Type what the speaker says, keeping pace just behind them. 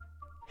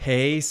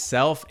Hey,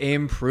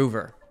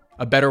 self-improver.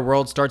 A better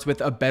world starts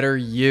with a better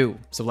you.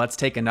 So let's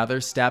take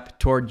another step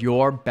toward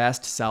your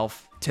best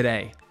self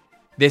today.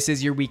 This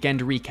is your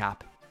weekend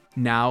recap.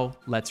 Now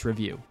let's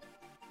review.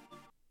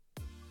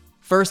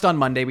 First, on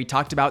Monday, we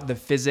talked about the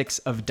physics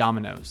of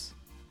dominoes.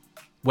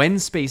 When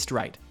spaced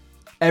right,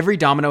 every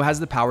domino has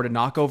the power to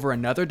knock over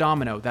another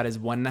domino that is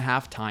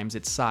 1.5 times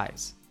its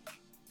size.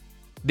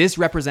 This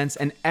represents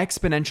an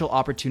exponential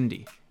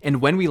opportunity,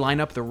 and when we line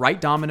up the right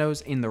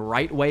dominoes in the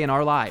right way in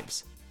our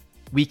lives,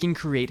 we can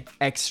create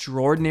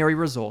extraordinary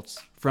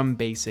results from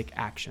basic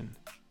action.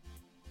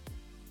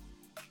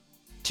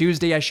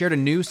 Tuesday, I shared a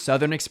new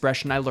Southern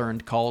expression I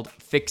learned called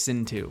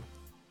fixin' to.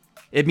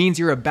 It means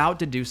you're about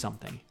to do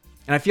something,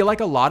 and I feel like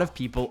a lot of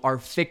people are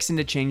fixin'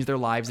 to change their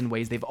lives in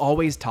ways they've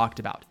always talked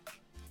about,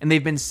 and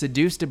they've been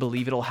seduced to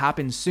believe it'll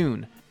happen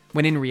soon,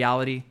 when in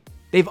reality,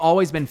 they've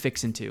always been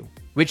fixin' to,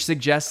 which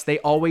suggests they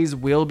always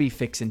will be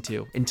fixin'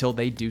 to until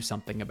they do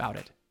something about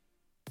it.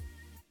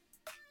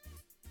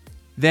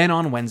 Then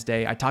on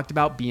Wednesday, I talked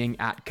about being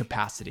at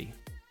capacity.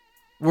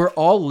 We're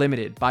all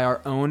limited by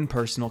our own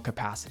personal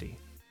capacity,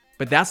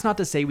 but that's not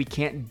to say we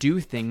can't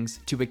do things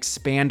to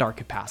expand our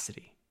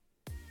capacity.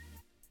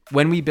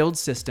 When we build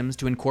systems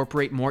to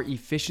incorporate more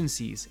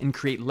efficiencies and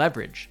create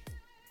leverage,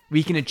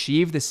 we can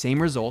achieve the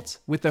same results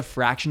with a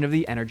fraction of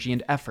the energy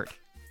and effort.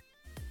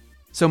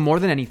 So more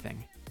than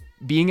anything,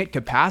 being at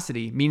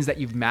capacity means that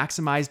you've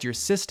maximized your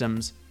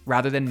systems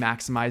rather than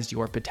maximized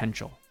your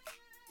potential.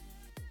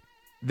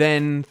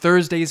 Then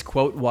Thursday's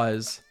quote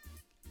was,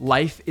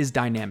 "Life is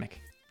dynamic.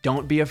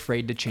 Don't be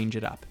afraid to change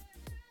it up."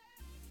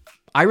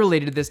 I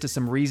related this to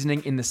some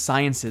reasoning in the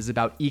sciences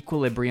about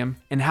equilibrium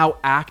and how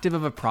active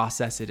of a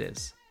process it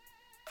is.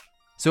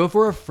 So if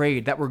we're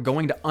afraid that we're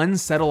going to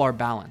unsettle our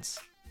balance,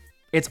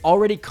 it's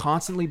already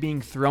constantly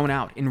being thrown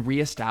out and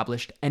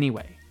reestablished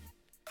anyway.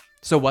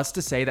 So what's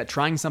to say that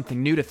trying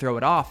something new to throw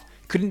it off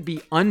couldn't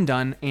be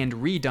undone and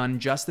redone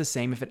just the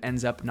same if it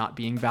ends up not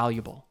being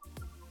valuable?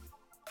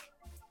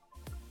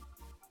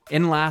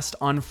 And last,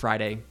 on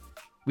Friday,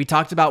 we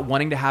talked about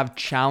wanting to have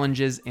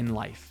challenges in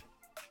life.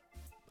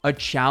 A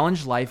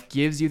challenged life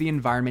gives you the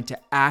environment to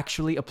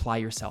actually apply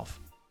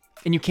yourself,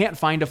 and you can't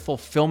find a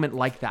fulfillment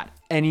like that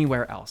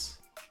anywhere else.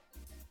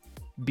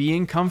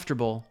 Being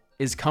comfortable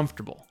is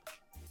comfortable,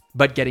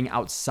 but getting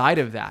outside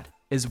of that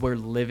is where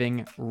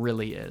living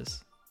really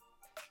is.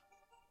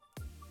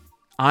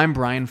 I'm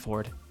Brian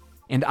Ford,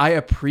 and I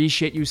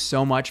appreciate you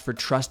so much for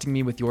trusting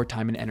me with your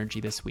time and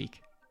energy this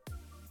week.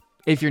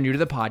 If you're new to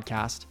the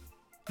podcast,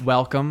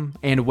 welcome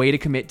and way to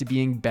commit to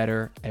being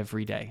better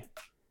every day.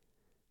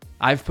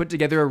 I've put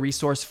together a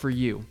resource for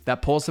you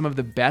that pulls some of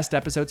the best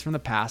episodes from the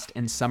past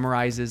and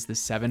summarizes the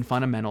 7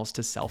 fundamentals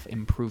to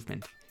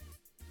self-improvement.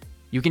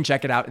 You can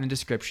check it out in the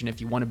description if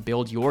you want to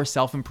build your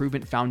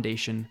self-improvement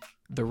foundation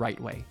the right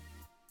way.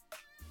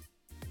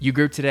 You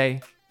grew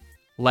today.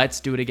 Let's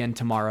do it again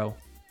tomorrow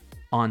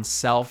on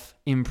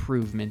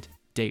Self-Improvement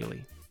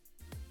Daily.